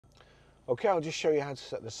Okay, I'll just show you how to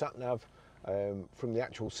set the sat nav from the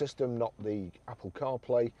actual system, not the Apple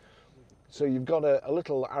CarPlay. So you've got a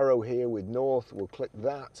little arrow here with north. We'll click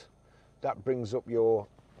that. That brings up your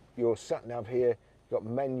sat nav here. You've got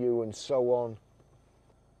menu and so on.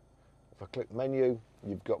 If I click menu,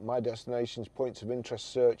 you've got my destinations, points of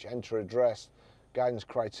interest, search, enter address, guidance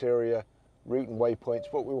criteria, route and waypoints,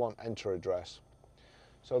 but we want enter address.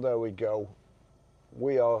 So there we go.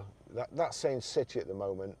 We are, that's saying city at the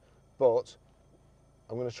moment, but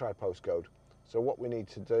I'm going to try postcode. So what we need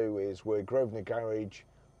to do is we're Grosvenor Garage,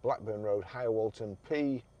 Blackburn Road, Higher Walton,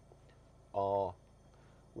 PR.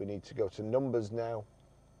 We need to go to numbers now.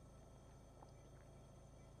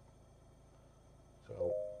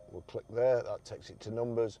 So we'll click there, that takes it to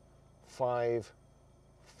numbers. 5,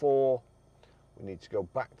 4. We need to go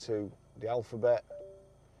back to the alphabet.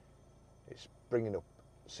 It's bringing up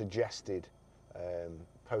suggested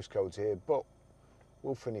postcodes here, but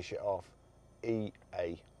we'll finish it off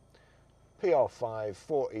EA. PR5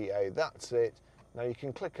 4EA, that's it. Now you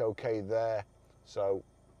can click OK there. So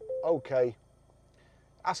OK,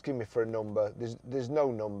 asking me for a number. There's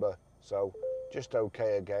no number, so just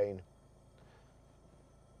OK again.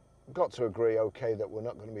 Got to agree OK that we're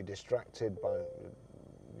not going to be distracted by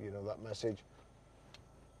that message.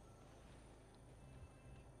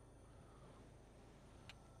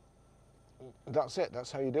 That's it,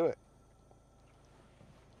 that's how you do it.